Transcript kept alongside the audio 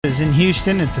was in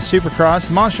Houston at the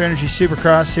Supercross, Monster Energy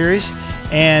Supercross Series,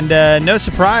 and no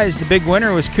surprise, the big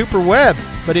winner was Cooper Webb,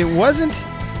 but it wasn't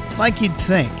like you'd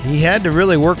think. He had to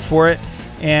really work for it,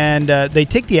 and they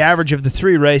take the average of the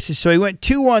 3 races, so he went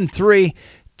 2-1-3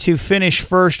 to finish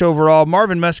first overall.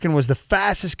 Marvin Muskin was the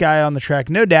fastest guy on the track,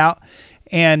 no doubt,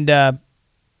 and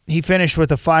he finished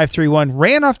with a 5.31,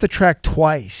 ran off the track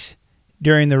twice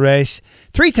during the race.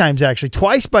 3 times, actually.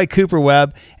 Twice by Cooper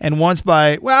Webb and once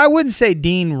by, well, I wouldn't say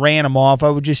Dean ran him off. I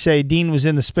would just say Dean was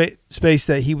in the space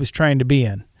that he was trying to be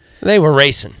in. They were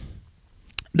racing.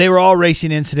 They were all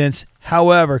racing incidents.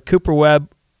 However, Cooper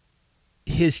Webb,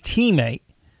 his teammate,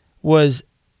 was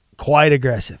quite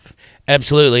aggressive.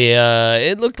 Absolutely.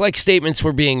 It looked like statements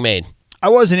were being made. I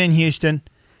wasn't in Houston.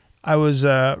 I was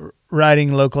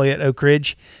riding locally at Oak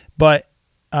Ridge, but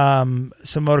some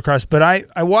motocross. But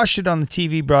I watched it on the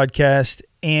TV broadcast,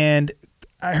 and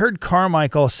I heard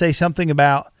Carmichael say something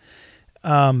about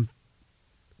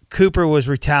Cooper was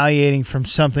retaliating from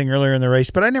something earlier in the race,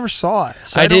 but I never saw it.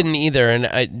 So I didn't either.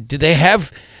 And did they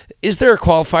have? Is there a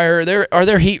qualifier? Are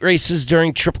there heat races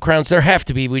during Triple Crowns? There have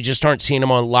to be. We just aren't seeing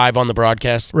them live on the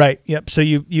broadcast. Right. Yep. So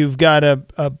you've got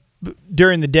a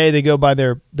during the day they go by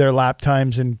their lap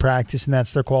times in practice, and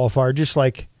that's their qualifier, just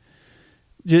like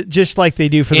they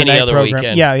do for the Any night other program.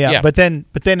 weekend. Yeah. But then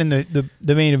in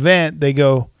the main event they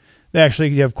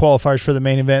actually have qualifiers for the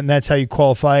main event, and that's how you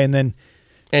qualify,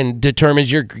 and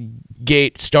determines your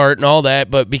gate start and all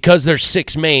that. But because there's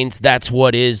 6 mains, that's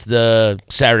what is the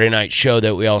Saturday night show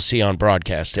that we all see on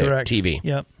broadcast at TV.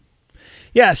 Yep.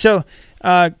 Yeah. So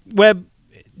Webb,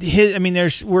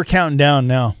 we're counting down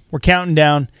now. We're counting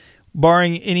down,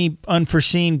 barring any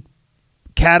unforeseen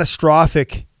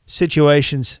catastrophic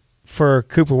situations for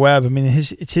Cooper Webb. I mean,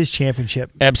 it's his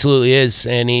championship. Absolutely is,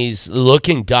 and he's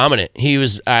looking dominant. He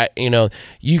was,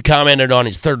 you commented on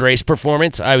his 3rd race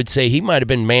performance. I would say he might have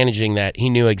been managing that. He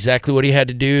knew exactly what he had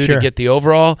to do to get the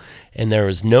overall, and there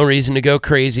was no reason to go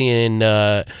crazy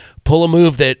and pull a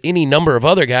move that any number of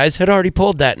other guys had already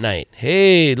pulled that night.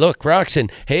 Hey, look,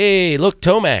 Roxon. Hey, look,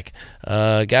 Tomac.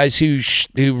 Guys who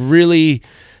really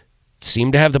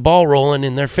seemed to have the ball rolling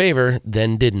in their favor,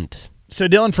 then didn't. So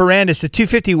Dylan Ferrandis, the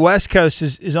 250 West Coast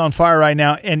is on fire right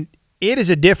now, and it is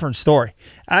a different story.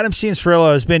 Adam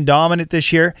Cianciarulo has been dominant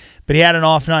this year, but he had an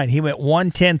off night. He went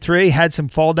 1-10-3, had some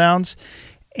fall downs,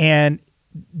 and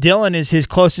Dylan is his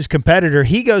closest competitor.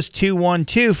 He goes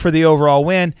 2-1-2 for the overall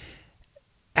win.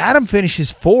 Adam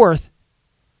finishes 4th.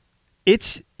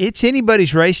 It's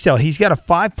anybody's race still. He's got a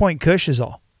 5-point cushion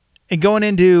all. And going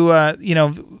into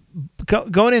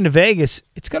Vegas,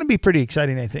 it's going to be pretty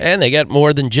exciting, I think. And they got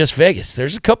more than just Vegas.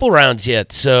 There's a couple rounds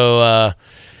yet. So,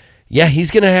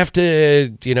 he's going to have to,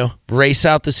 race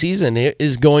out the season. It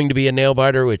is going to be a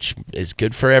nail-biter, which is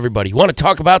good for everybody. You want to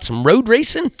talk about some road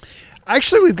racing?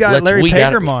 Actually, we've got Larry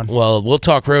Pegram on. Well, we'll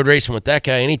talk road racing with that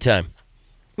guy anytime.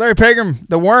 Larry Pegram,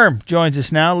 the Worm, joins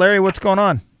us now. Larry, what's going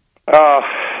on?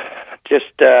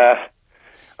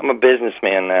 I'm a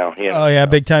businessman now. Oh yeah,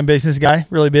 big time business guy.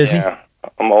 Really busy. Yeah,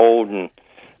 I'm old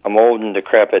and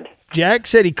decrepit. Jack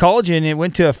said he called you and it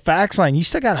went to a fax line. You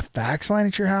still got a fax line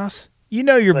at your house? You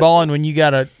know you're balling when you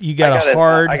got a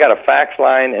hard. I got a fax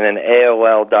line and an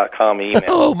AOL.com email.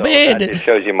 Oh man, that just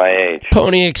shows you my age.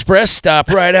 Pony Express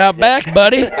stop right out back,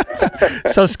 buddy.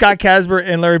 So Scott Casper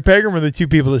and Larry Pegram are the 2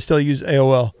 people that still use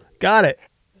AOL. Got it.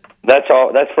 That's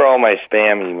all. That's for all my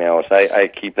spam emails. I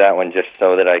keep that one just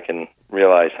so that I can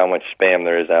realize how much spam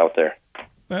there is out there.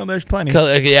 Well, there's plenty.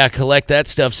 Collect that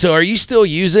stuff. So are you still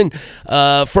using,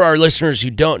 for our listeners who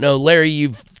don't know, Larry,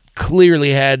 you've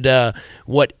clearly had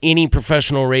what any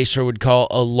professional racer would call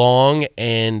a long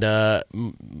and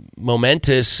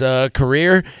momentous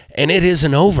career, and it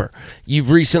isn't over.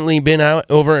 You've recently been out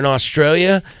over in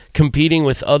Australia competing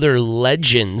with other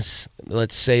legends,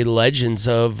 let's say legends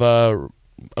of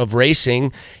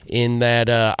racing in that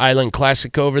Island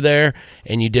Classic over there,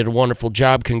 and you did a wonderful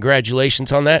job.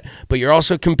 Congratulations on that. But you're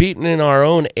also competing in our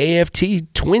own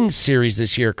AFT Twins Series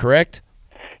this year, correct?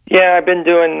 Yeah, I've been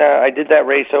doing. I did that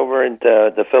race over at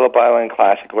the Phillip Island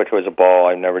Classic, which was a ball.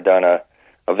 I've never done a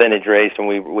vintage race, and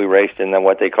we raced in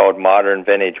what they called modern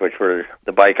vintage, which were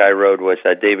the bike I rode was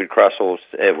David Krussel's.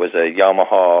 It was a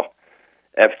Yamaha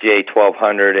FJ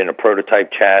 1200 in a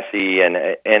prototype chassis, and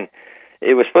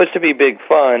it was supposed to be big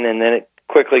fun, and then it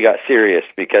quickly got serious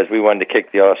because we wanted to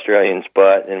kick the Australians'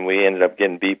 butt, and we ended up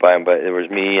getting beat by them. But it was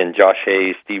me and Josh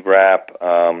Hayes, Steve Rapp,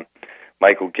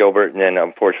 Michael Gilbert, and then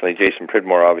unfortunately Jason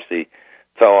Pridmore obviously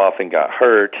fell off and got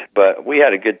hurt. But we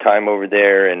had a good time over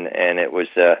there, and it was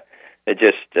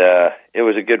it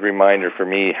was a good reminder for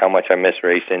me how much I miss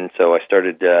racing. So I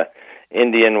started.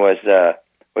 Indian was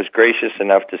was gracious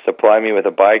enough to supply me with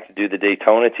a bike to do the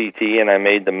Daytona TT, and I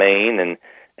made the main and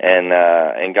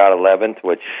got 11th,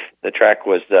 which the track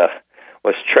was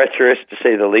treacherous to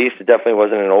say the least. It definitely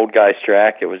wasn't an old guy's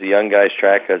track. It was a young guy's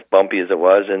track, as bumpy as it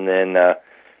was. And then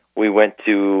we went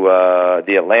to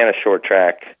the Atlanta short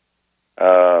track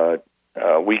a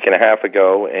week and a half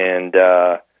ago and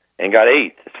got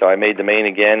 8th. So I made the main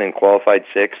again and qualified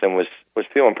 6th and was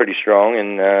feeling pretty strong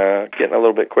and getting a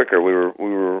little bit quicker. We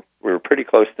were pretty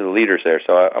close to the leaders there,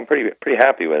 so I'm pretty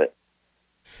happy with it.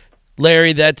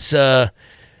 Larry, that's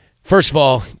first of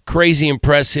all crazy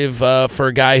impressive for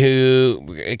a guy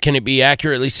who, can it be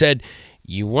accurately said,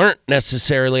 you weren't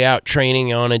necessarily out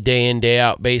training on a day in, day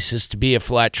out basis to be a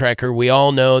flat tracker. We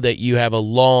all know that you have a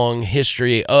long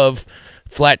history of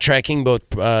flat tracking, both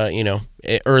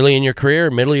early in your career,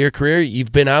 middle of your career.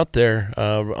 You've been out there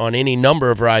on any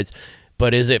number of rides.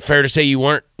 But is it fair to say you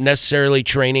weren't necessarily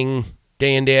training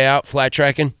day in, day out flat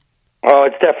tracking? Oh,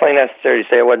 it's definitely necessary to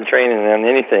say I wasn't training on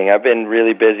anything. I've been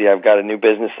really busy. I've got a new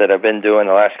business that I've been doing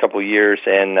the last couple of years,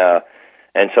 and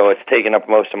so it's taken up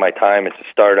most of my time. It's a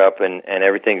startup, and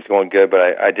everything's going good. But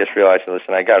I just realized,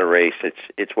 listen, I got to race.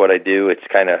 It's what I do. It's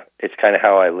kind of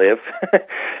how I live.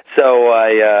 So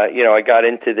I got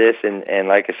into this, and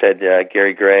like I said,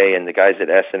 Gary Gray and the guys at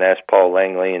S&S, Paul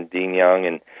Langley and Dean Young,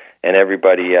 and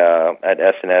everybody at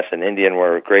S&S and Indian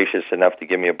were gracious enough to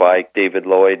give me a bike. David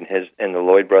Lloyd and the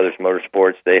Lloyd Brothers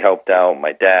Motorsports, they helped out.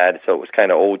 My dad, so it was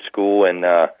kind of old school, and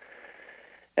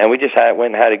we just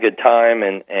went and had a good time.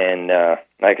 And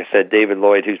like I said, David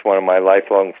Lloyd, who's one of my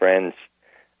lifelong friends,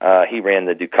 he ran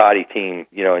the Ducati team,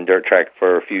 in dirt track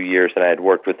for a few years, and I had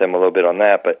worked with them a little bit on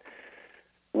that. But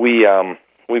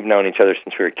we've known each other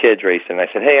since we were kids racing. I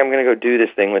said, hey, I'm going to go do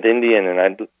this thing with Indian,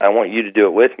 and I want you to do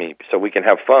it with me so we can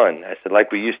have fun. I said,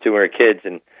 like we used to when we were kids.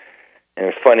 And it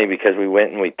was funny because we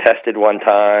went and we tested one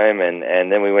time, and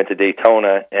then we went to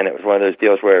Daytona, and it was one of those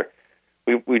deals where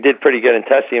we did pretty good in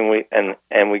testing,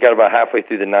 and we got about halfway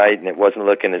through the night, and it wasn't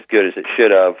looking as good as it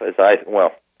should have,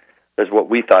 as what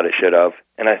we thought it should have.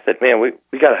 And I said, man,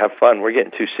 we got to have fun. We're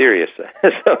getting too serious.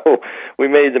 So we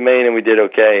made the main, and we did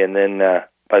okay. And then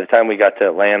by the time we got to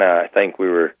Atlanta, I think we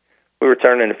were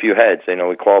turning a few heads.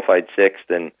 We qualified 6th,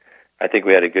 and I think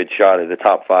we had a good shot at the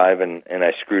top 5, and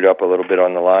I screwed up a little bit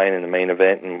on the line in the main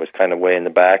event and was kind of way in the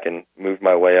back and moved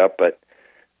my way up. But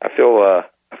I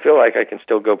feel like I can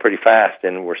still go pretty fast,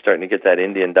 and we're starting to get that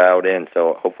Indian dialed in,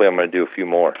 so hopefully I'm going to do a few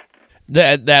more.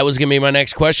 That was going to be my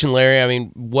next question, Larry. I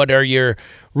mean, what are your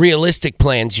realistic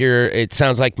plans? It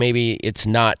sounds like maybe it's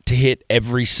not to hit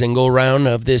every single round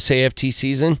of this AFT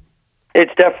season.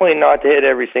 It's definitely not to hit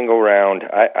every single round.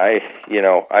 I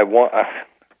want,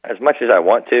 as much as I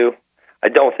want to, I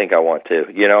don't think I want to.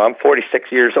 I'm 46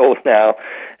 years old now,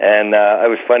 and it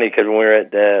was funny because when we were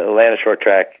at the Atlanta short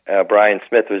track, Brian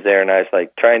Smith was there, and I was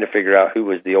like trying to figure out who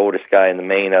was the oldest guy in the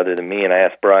main other than me, and I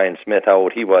asked Brian Smith how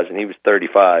old he was, and he was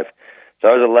 35. So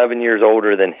I was 11 years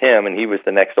older than him, and he was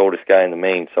the next oldest guy in the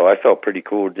main. So I felt pretty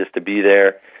cool just to be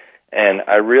there. And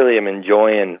I really am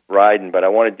enjoying riding, but I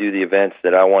want to do the events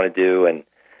that I want to do. And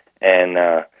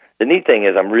the neat thing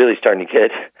is I'm really starting to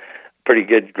get pretty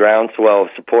good groundswell of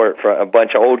support from a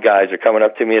bunch of old guys are coming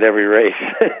up to me at every race,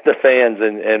 the fans,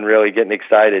 and really getting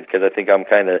excited because I think I'm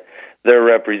kind of their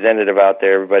representative out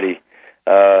there. Everybody,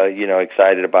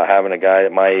 excited about having a guy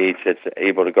at my age that's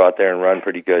able to go out there and run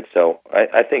pretty good. So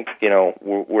I think,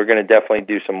 we're going to definitely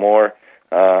do some more.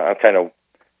 I'm kind of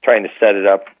trying to set it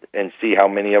up and see how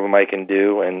many of them I can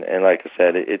do. And like I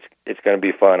said, it's going to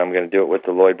be fun. I'm going to do it with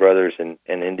the Lloyd Brothers and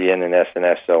Indian and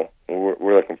S&S. So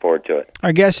we're looking forward to it.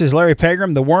 Our guest is Larry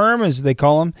Pegram, the Worm, as they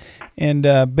call him, and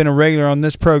been a regular on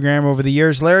this program over the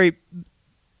years. Larry,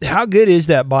 how good is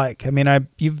that bike? I mean,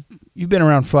 you've been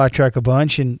around flat track a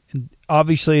bunch, and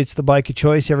obviously it's the bike of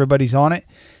choice. Everybody's on it.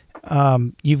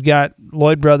 You've got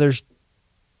Lloyd Brothers.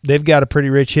 They've got a pretty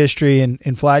rich history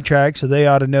in flat track, so they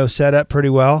ought to know setup pretty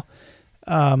well.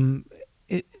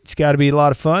 It's got to be a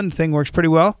lot of fun. The thing works pretty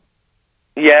well.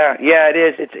 Yeah, it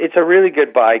is. It's a really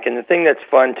good bike, and the thing that's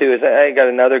fun too is I got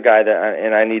another guy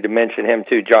and I need to mention him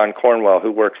too, John Cornwell,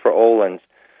 who works for Olin's,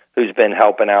 who's been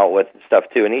helping out with stuff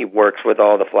too, and he works with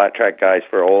all the flat track guys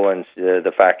for Olin's,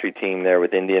 the factory team there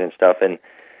with Indian and stuff, and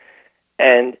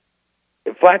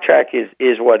flat track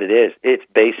is what it is. It's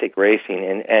basic racing,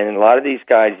 and a lot of these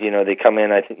guys, they come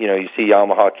in. I think you see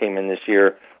Yamaha came in this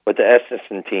year with the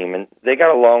Essen team, and they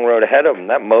got a long road ahead of them.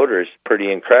 That motor is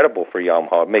pretty incredible for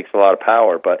Yamaha. It makes a lot of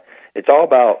power, but it's all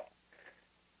about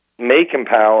making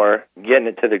power, getting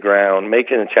it to the ground,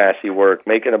 making the chassis work,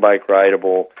 making the bike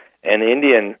rideable. And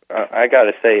Indian, I got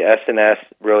to say, S&S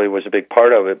really was a big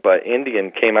part of it, but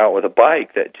Indian came out with a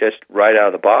bike that just right out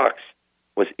of the box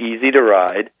was easy to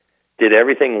ride, did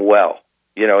everything well.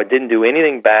 It didn't do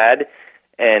anything bad,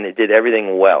 and it did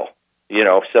everything well.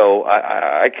 So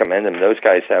I commend them. Those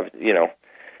guys have,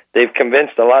 they've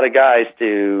convinced a lot of guys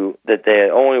that the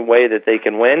only way that they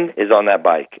can win is on that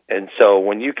bike. And so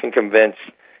when you can convince,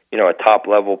 a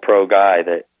top-level pro guy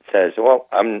that says, well,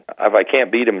 if I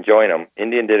can't beat him, join him.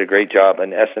 Indian did a great job,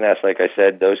 and S&S, like I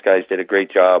said, those guys did a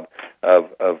great job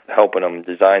of helping them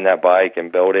design that bike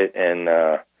and build it. And,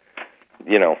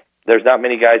 there's not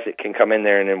many guys that can come in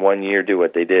there and in 1 year do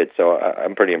what they did. So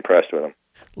I'm pretty impressed with them.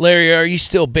 Larry, are you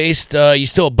still based, you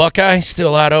still a Buckeye,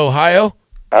 still out of Ohio?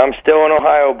 I'm still an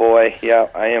Ohio boy. Yeah,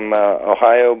 I am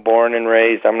Ohio born and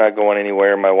raised. I'm not going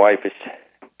anywhere. My wife is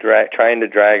trying to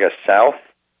drag us south,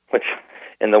 which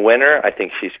in the winter, I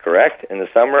think she's correct. In the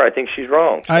summer, I think she's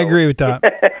wrong. So. I agree with that.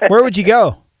 Where would you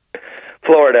go?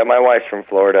 Florida. My wife's from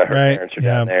Florida. Her right. parents are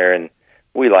down there, and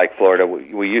we like Florida.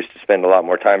 We used to spend a lot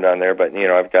more time down there, but,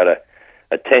 I've got a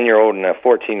 10-year-old and a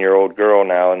 14-year-old girl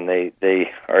now, and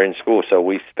they are in school, so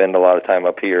we spend a lot of time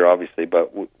up here, obviously,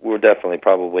 but we'll definitely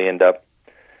probably end up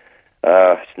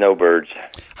snowbirds.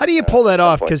 How do you pull that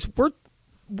off? Because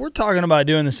we're talking about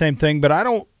doing the same thing,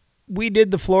 but we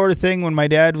did the Florida thing when my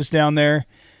dad was down there,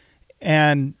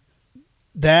 and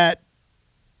that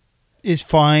is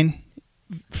fine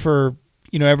for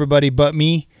everybody but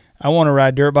me. I want to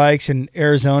ride dirt bikes, and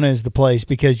Arizona is the place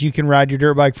because you can ride your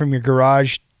dirt bike from your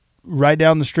garage right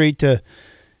down the street to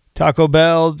Taco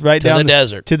Bell, right down the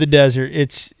desert to the desert.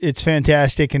 It's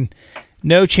fantastic, and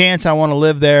no chance I want to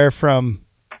live there from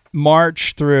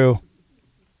March through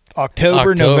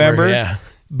October, November. Yeah.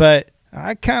 But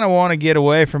I kind of want to get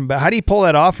away from. How do you pull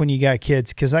that off when you got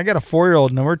kids? Because I got a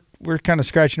 4-year-old, and we're kind of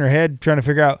scratching our head trying to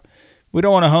figure out. We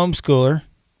don't want to homeschool her.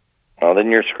 Well,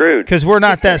 then you're screwed. Because we're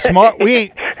not that smart. We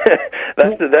ain't.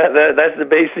 That's the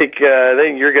basic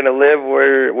thing. You're going to live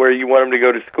where you want them to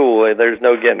go to school. There's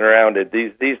no getting around it.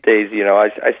 These days,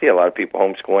 I see a lot of people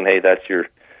homeschooling. Hey, that's your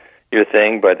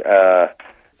thing. But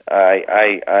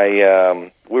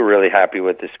we're really happy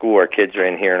with the school our kids are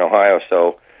in here in Ohio.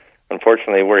 So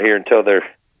unfortunately, we're here until they're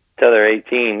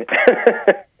 18.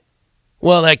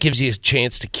 Well, that gives you a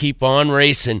chance to keep on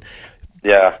racing.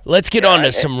 Yeah. Let's get on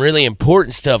to some really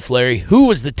important stuff, Larry. Who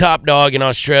was the top dog in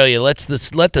Australia? Let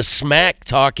the smack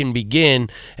talking begin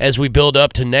as we build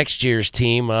up to next year's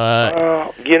team.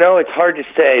 It's hard to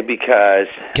say because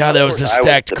God, that was a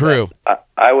stacked crew.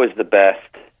 I was the best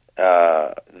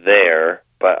there,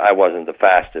 but I wasn't the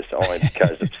fastest, only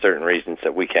because of certain reasons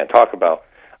that we can't talk about.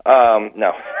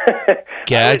 No.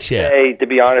 Gotcha. To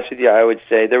be honest with you, I would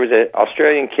say there was an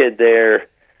Australian kid there.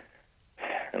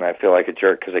 And I feel like a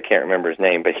jerk because I can't remember his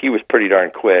name, but he was pretty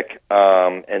darn quick.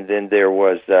 And then there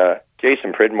was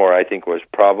Jason Pridmore, I think, was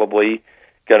probably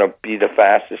going to be the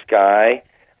fastest guy.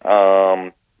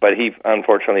 But he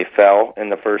unfortunately fell in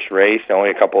the first race, only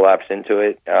a couple laps into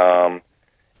it. And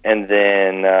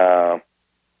then,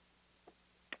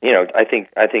 I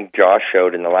think Josh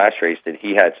showed in the last race that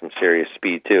he had some serious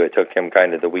speed too. It took him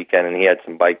kind of the weekend, and he had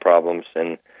some bike problems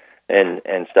and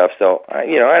stuff. So, I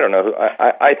don't know.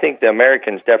 I think the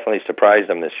Americans definitely surprised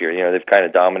them this year. They've kind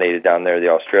of dominated down there. The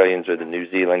Australians or the New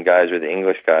Zealand guys or the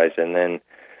English guys. And then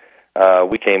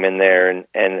we came in there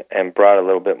and brought a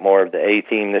little bit more of the A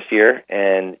team this year.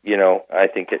 And, I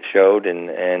think it showed.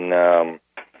 And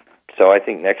so I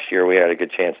think next year we had a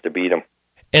good chance to beat them.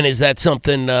 And is that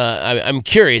something I'm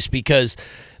curious because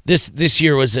this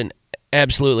year was an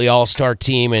absolutely all-star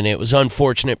team, and it was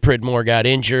unfortunate Pridmore got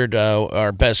injured.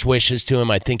 Our best wishes to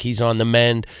him. I think he's on the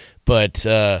mend. But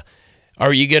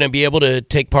are you going to be able to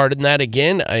take part in that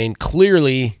again? I mean,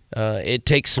 clearly it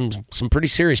takes some pretty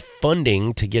serious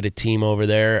funding to get a team over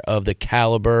there of the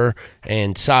caliber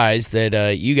and size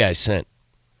that you guys sent.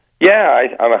 Yeah,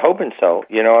 I'm hoping so.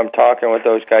 I'm talking with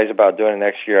those guys about doing it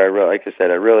next year. Like I said,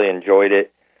 I really enjoyed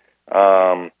it.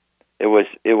 It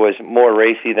was more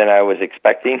racy than I was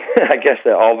expecting. I guess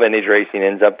that all vintage racing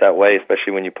ends up that way,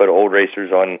 especially when you put old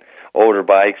racers on older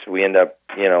bikes. We end up,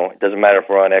 it doesn't matter if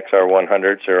we're on XR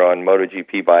 100s or on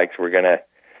MotoGP bikes, we're going to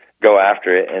go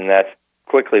after it, and that's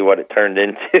quickly what it turned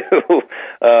into.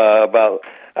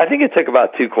 I think it took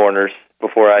about 2 corners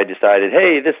before I decided,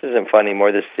 hey, this isn't fun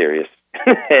anymore, this is serious.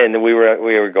 And we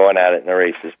were going at it in the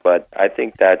races, but I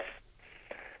think that's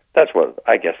what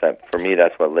for me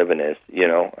that's what living is.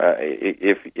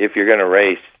 If you're going to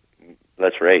race,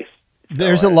 let's race.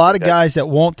 There's a lot of guys that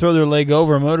won't throw their leg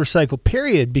over a motorcycle,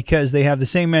 period, because they have the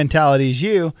same mentality as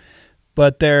you,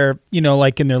 but they're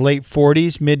like in their late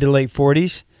 40s, mid to late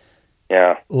 40s.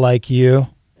 Yeah, like you.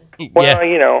 Well,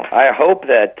 I hope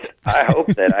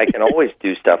that I can always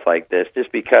do stuff like this,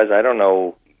 just because I don't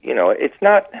know. It's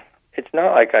not. it's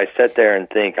not like I sit there and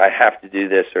think I have to do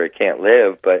this or I can't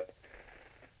live. But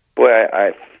boy,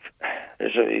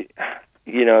 there's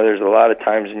a lot of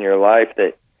times in your life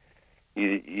that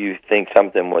you think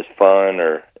something was fun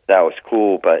or that was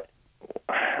cool, but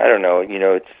I don't know.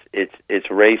 It's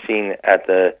racing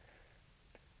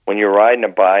when you're riding a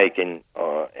bike and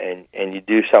you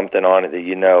do something on it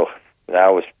that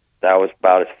that was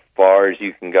about as far as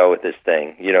you can go with this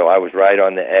thing. I was right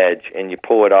on the edge, and you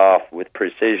pull it off with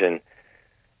precision.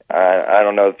 I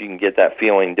don't know if you can get that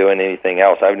feeling doing anything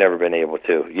else. I've never been able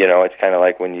to. It's kind of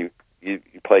like when you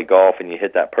play golf and you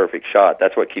hit that perfect shot.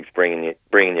 That's what keeps bringing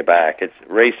you back. It's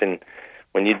racing.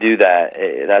 When you do that,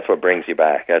 that's what brings you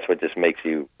back. That's what just makes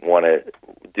you want to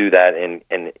do that and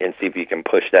see if you can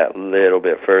push that little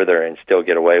bit further and still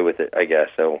get away with it, I guess.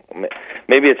 So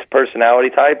maybe it's a personality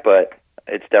type, but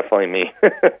it's definitely me.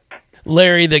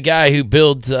 Larry, the guy who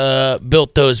built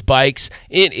those bikes,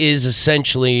 it is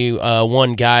essentially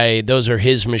one guy. Those are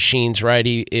his machines, right?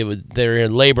 They're a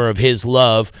labor of his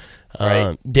love.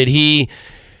 Right. Does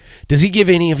he give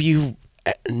any of you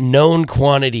known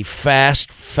quantity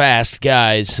fast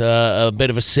guys a bit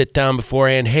of a sit down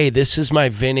beforehand? Hey, this is my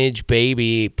vintage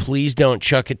baby, please don't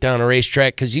chuck it down a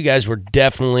racetrack, because you guys were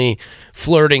definitely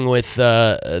flirting with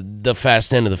the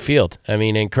fast end of the field. I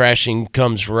mean, and crashing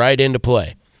comes right into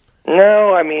play.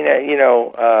 No, I mean,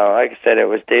 like I said, it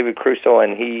was David Crusoe,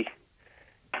 and he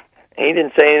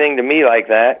didn't say anything to me like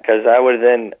that, because I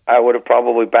would have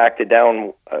probably backed it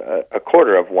down a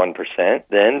quarter of 1%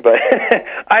 then. But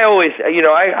I always,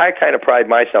 I kind of pride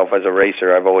myself as a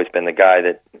racer. I've always been the guy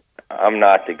I'm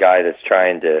not the guy that's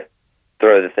trying to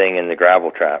throw the thing in the gravel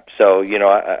trap. So,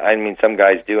 I mean, some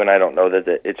guys do, and I don't know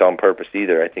that it's on purpose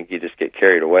either. I think you just get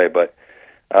carried away. But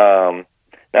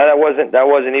now that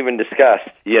wasn't even discussed.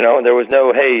 There was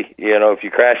no, hey, if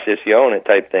you crash this, you own it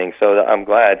type thing. So I'm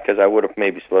glad, because I would have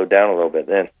maybe slowed down a little bit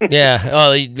then.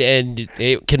 Yeah, and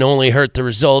it can only hurt the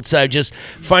results. I just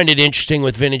find it interesting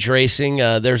with vintage racing.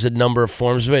 There's a number of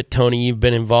forms of it. Tony, you've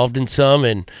been involved in some,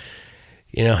 and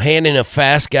handing a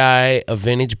fast guy a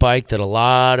vintage bike that a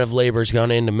lot of labor's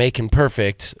gone into making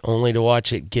perfect, only to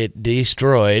watch it get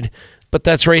destroyed. But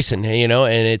that's racing,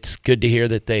 and it's good to hear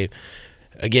that they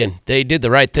did the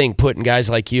right thing putting guys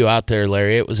like you out there,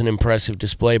 Larry. It was an impressive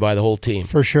display by the whole team.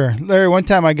 For sure. Larry, one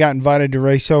time I got invited to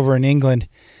race over in England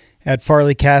at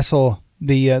Farleigh Castle,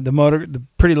 the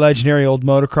pretty legendary old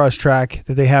motocross track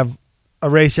that they have a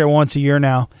race there once a year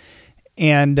now.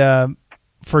 And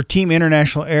for Team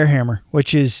International Airhammer,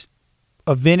 which is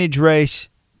a vintage race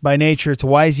by nature. It's a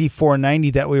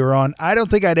YZ490 that we were on. I don't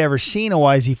think I'd ever seen a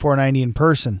YZ490 in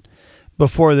person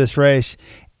before this race.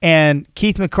 And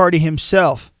Keith McCarty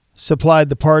himself supplied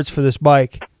the parts for this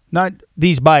bike, not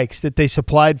these bikes that they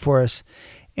supplied for us.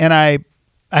 And I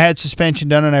had suspension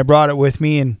done, and I brought it with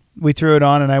me, and we threw it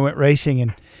on, and I went racing.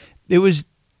 And I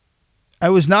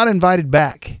was not invited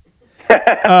back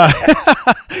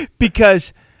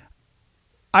because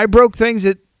I broke things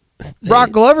that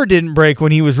Brock Glover didn't break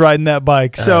when he was riding that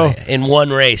bike. So in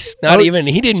one race,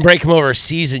 he didn't break them over a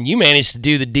season. You managed to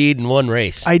do the deed in one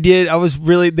race. I did.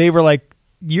 They were like,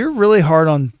 you're really hard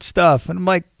on stuff. And I'm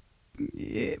like,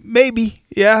 maybe.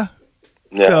 Yeah.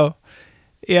 So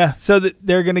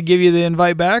they're going to give you the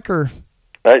invite back, or?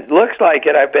 It looks like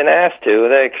it. I've been asked to.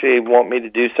 They actually want me to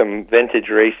do some vintage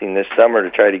racing this summer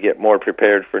to try to get more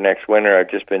prepared for next winter.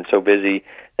 I've just been so busy,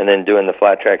 and then doing the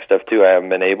flat track stuff too, I haven't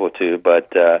been able to. But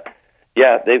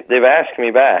they've asked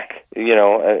me back.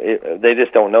 They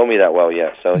just don't know me that well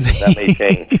yet, so that may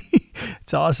change.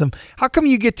 It's awesome. How come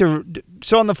you get to?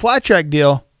 So on the flat track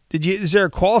deal, is there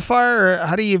a qualifier,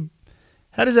 or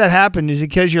how does that happen? Is it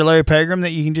because you're Larry Pegram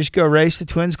that you can just go race the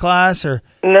twins class, or?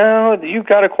 No, you've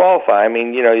got to qualify. I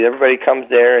mean, everybody comes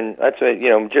there, and that's what,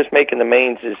 just making the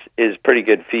mains is pretty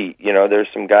good feat. There's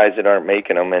some guys that aren't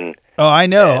making them, and I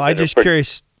know. I'm just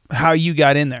curious how you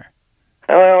got in there.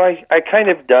 Well, I kind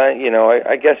of done.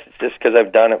 I guess it's just because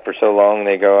I've done it for so long.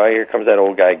 They go, here comes that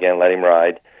old guy again. Let him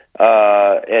ride.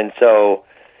 And so,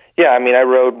 I mean,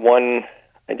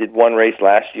 I did one race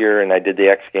last year, and I did the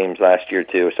X Games last year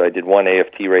too. So I did one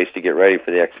AFT race to get ready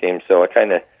for the X Games. So I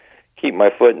kind of keep my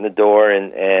foot in the door,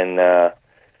 and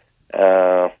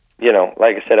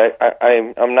like I said,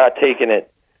 I'm not taking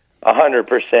it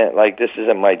 100% like this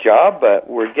isn't my job, but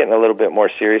we're getting a little bit more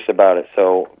serious about it.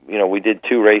 So, we did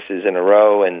 2 races in a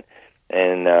row, and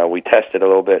we tested a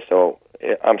little bit. So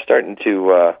I'm starting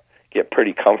to get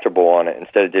pretty comfortable on it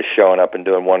instead of just showing up and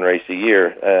doing one race a year.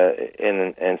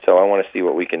 And so I want to see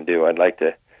what we can do. I'd like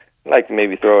to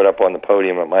maybe throw it up on the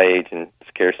podium at my age and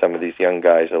scare some of these young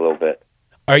guys a little bit.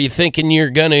 Are you thinking you're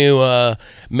going to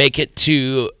make it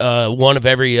to one of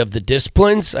every of the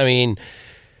disciplines? I mean,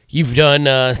 you've done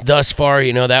thus far,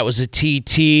 that was a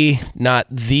TT, not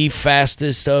the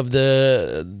fastest of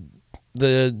the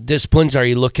disciplines. Are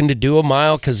you looking to do a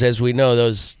mile? Because as we know,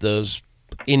 those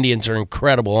Indians are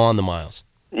incredible on the miles.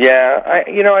 Yeah,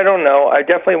 I don't know. I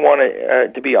definitely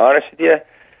want to be honest with you.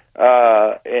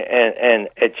 And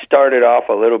it started off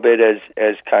a little bit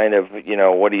as kind of,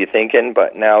 what are you thinking?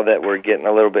 But now that we're getting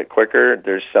a little bit quicker,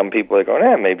 there's some people that go,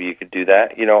 maybe you could do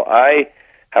that. I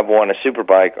have won a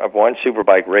superbike. I've won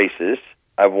superbike races.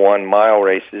 I've won mile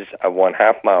races. I've won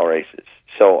half-mile races.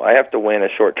 So I have to win a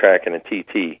short track and a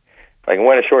TT. If I can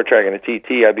win a short track and a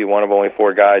TT, I'd be one of only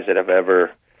 4 guys that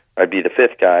I'd be the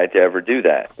 5th guy to ever do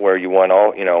that, where you won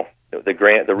all,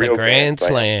 the real Grand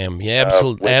Slam. Yeah,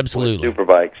 absolutely. With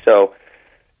Superbike. So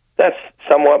that's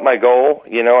somewhat my goal.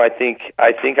 I think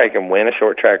I can win a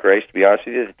short track race, to be honest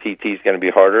with you. The TT is going to be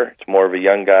harder. It's more of a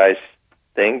young guy's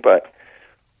thing, but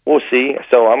we'll see.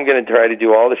 So I'm going to try to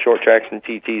do all the short tracks and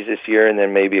TTs this year, and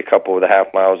then maybe a couple of the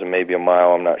half miles and maybe a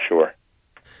mile. I'm not sure.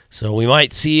 So we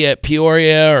might see at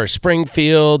Peoria or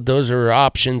Springfield. Those are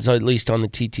options, at least on the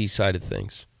TT side of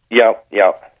things. Yep.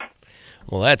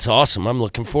 Well, that's awesome. I'm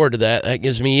looking forward to that. That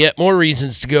gives me yet more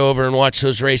reasons to go over and watch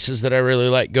those races that I really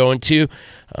like going to.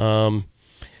 Do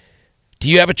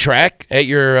you have a track at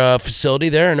your facility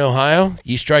there in Ohio?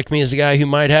 You strike me as a guy who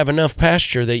might have enough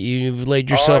pasture that you've laid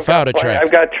yourself out a track.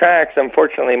 I've got tracks.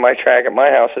 Unfortunately, my track at my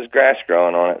house has grass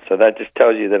growing on it, so that just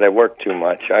tells you that I work too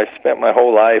much. I spent my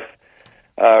whole life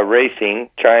racing,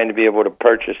 trying to be able to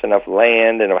purchase enough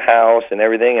land and a house and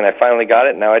everything, and I finally got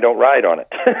it, and now I don't ride on it.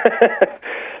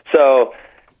 So,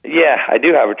 yeah, I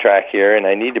do have a track here, and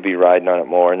I need to be riding on it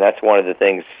more, and that's one of the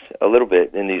things a little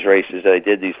bit in these races that I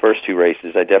did, these first 2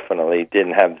 races. I definitely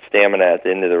didn't have the stamina at the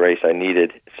end of the race I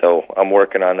needed, so I'm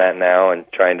working on that now and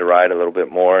trying to ride a little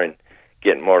bit more and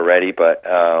getting more ready, but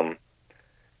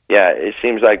yeah, it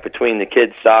seems like between the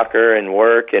kids' soccer and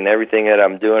work and everything that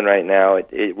I'm doing right now,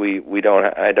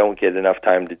 I don't get enough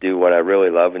time to do what I really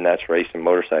love, and that's racing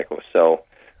motorcycles. So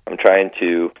I'm trying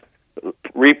to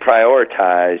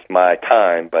reprioritize my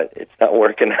time, but it's not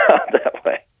working out that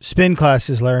way. Spin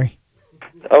classes, Larry.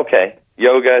 Okay,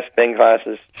 yoga, spin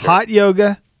classes. Sure. Hot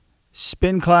yoga,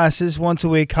 spin classes once a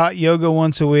week. Hot yoga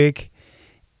once a week,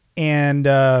 and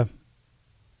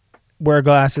wear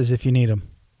glasses if you need them.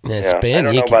 Yeah, spin. I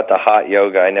don't know about the hot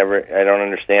yoga. I don't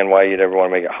understand why you'd ever want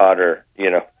to make it hotter,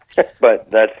 but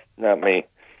that's not me.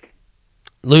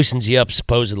 Loosens you up,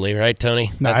 supposedly, right, Tony?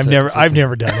 No, I've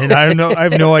never done it. I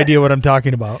have no idea what I'm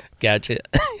talking about. Gotcha.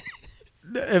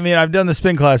 I mean, I've done the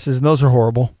spin classes, and those are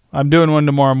horrible. I'm doing one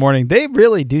tomorrow morning. They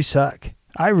really do suck.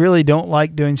 I really don't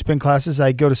like doing spin classes.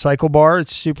 I go to Cycle Bar.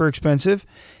 It's super expensive,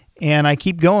 and I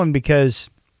keep going because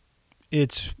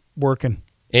it's working.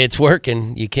 It's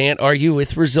working. You can't argue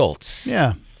with results.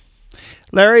 Yeah.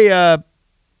 Larry,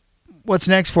 what's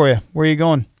next for you? Where are you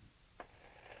going?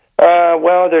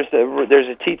 Well, there's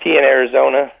a TT in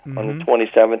Arizona on the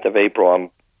 27th of April. I'm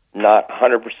not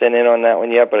 100% in on that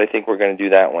one yet, but I think we're going to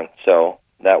do that one. So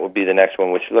that would be the next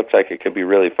one, which looks like it could be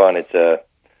really fun. It's a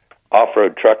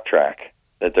off-road truck track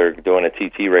that they're doing a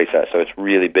TT race at. So it's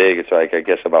really big. It's like, I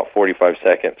guess, about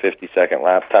 45-second, 50-second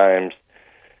lap times,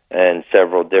 and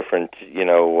several different,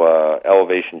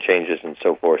 elevation changes and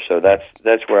so forth. So that's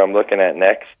where I'm looking at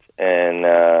next, and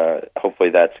hopefully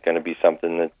that's going to be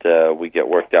something that we get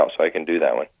worked out so I can do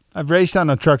that one. I've raced on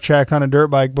a truck track on a dirt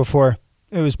bike before.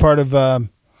 It was part of,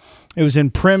 it was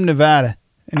in Primm, Nevada,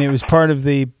 and it was part of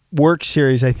the Work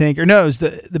Series, I think. Or no, it was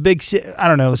the big, I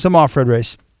don't know, some off-road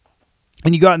race.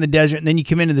 And you go out in the desert, and then you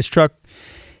come into this truck.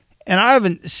 And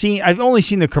I've only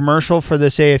seen the commercial for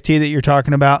this AFT that you're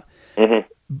talking about. Mm-hmm.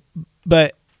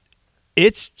 But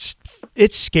it's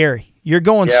scary. You're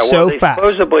going fast.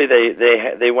 Supposedly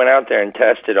they went out there and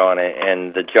tested on it,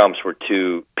 and the jumps were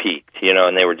too peaked,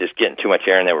 and they were just getting too much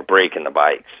air, and they were breaking the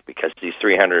bikes because these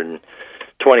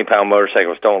 320-pound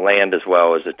motorcycles don't land as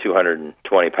well as a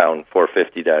 220-pound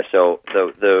 450 does. So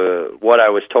what I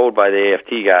was told by the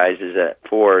AFT guys is that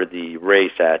for the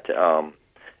race at the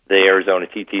Arizona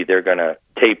TT, they're going to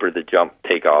taper the jump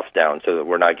takeoffs down so that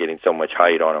we're not getting so much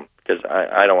height on them, because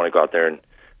I don't want to go out there and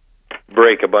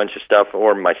break a bunch of stuff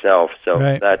or myself. So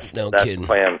right. that's the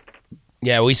plan.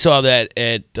 Yeah, we saw that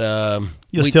at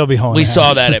you'll still be home. We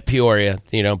saw that at Peoria.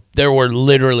 There were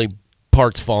literally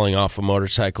parts falling off of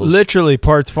motorcycles. Literally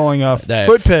parts falling off.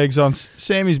 Foot pegs on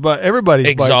Sammy's butt. Everybody's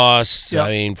exhausts. Yep. I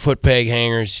mean, foot peg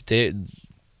hangers.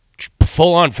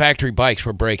 Full-on factory bikes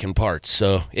were breaking parts.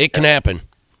 So it can happen.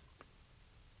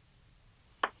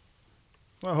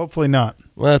 Well, hopefully not.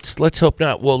 Well, let's hope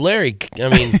not. Well, Larry, I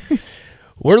mean,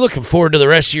 We're looking forward to the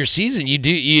rest of your season.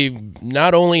 You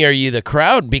not only are you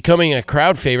becoming a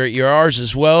crowd favorite, you're ours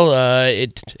as well.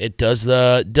 It does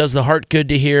the heart good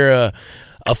to hear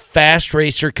a fast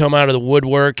racer come out of the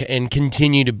woodwork and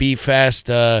continue to be fast.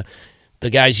 The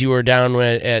guys you were down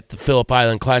with at the Phillip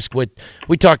Island Classic,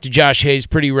 we talk to Josh Hayes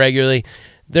pretty regularly.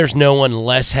 There's no one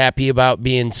less happy about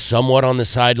being somewhat on the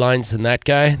sidelines than that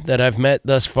guy that I've met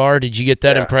thus far. Did you get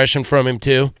that impression from him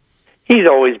too? He's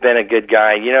always been a good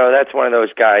guy. That's one of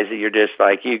those guys that you're just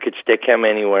like, you could stick him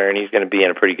anywhere and he's going to be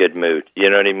in a pretty good mood. You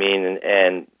know what I mean?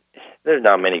 And there's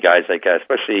not many guys like that,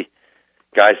 especially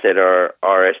guys that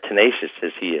are as tenacious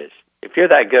as he is. If you're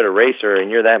that good a racer and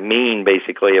you're that mean,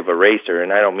 basically, of a racer,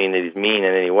 and I don't mean that he's mean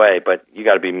in any way, but you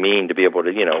got to be mean to be able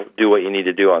to, do what you need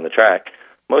to do on the track.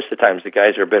 Most of the times the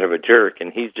guys are a bit of a jerk,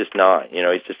 and he's just not.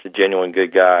 He's just a genuine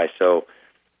good guy. So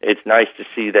it's nice to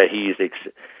see that he's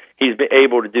been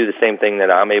able to do the same thing that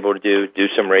I'm able to do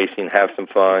some racing, have some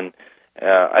fun.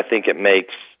 I think it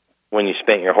makes, when you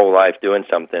spent your whole life doing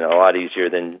something, a lot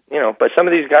easier than, but some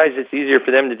of these guys, it's easier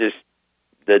for them to just,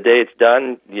 the day it's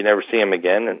done, you never see them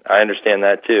again, and I understand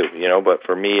that too, but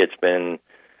for me it's been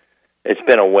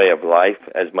a way of life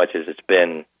as much as it's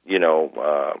been,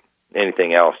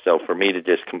 anything else. So for me to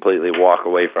just completely walk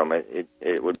away from it,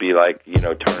 it would be like,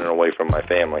 turning away from my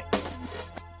family.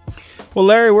 Well,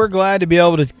 Larry, we're glad to be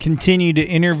able to continue to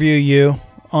interview you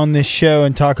on this show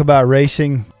and talk about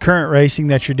current racing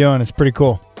that you're doing. It's pretty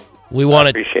cool. We want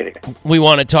appreciate it. We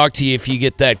want to talk to you if you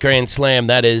get that Grand Slam.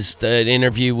 That is an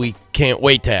interview we can't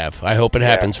wait to have. I hope it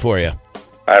happens for you.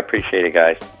 I appreciate it,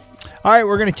 guys. All right,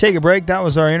 we're going to take a break. That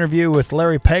was our interview with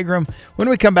Larry Pegram. When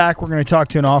we come back, we're going to talk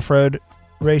to an off-road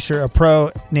racer, a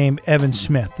pro named Evan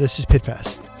Smith. This is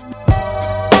Pitfast.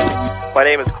 My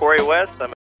name is Corey West.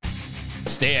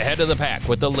 Stay ahead of the pack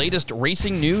with the latest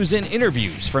racing news and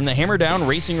interviews from the Hammer Down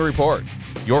Racing Report,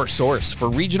 your source for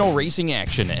regional racing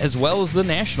action as well as the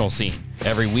national scene.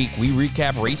 Every week, we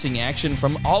recap racing action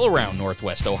from all around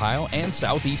Northwest Ohio and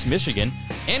Southeast Michigan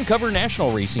and cover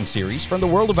national racing series from the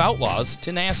World of Outlaws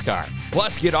to NASCAR.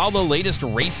 Plus, get all the latest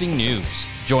racing news.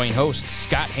 Join hosts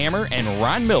Scott Hammer and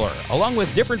Ron Miller, along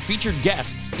with different featured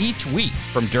guests each week.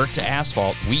 From dirt to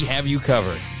asphalt, we have you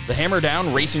covered. The Hammer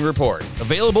Down Racing Report,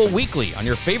 available weekly on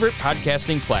your favorite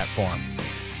podcasting platform.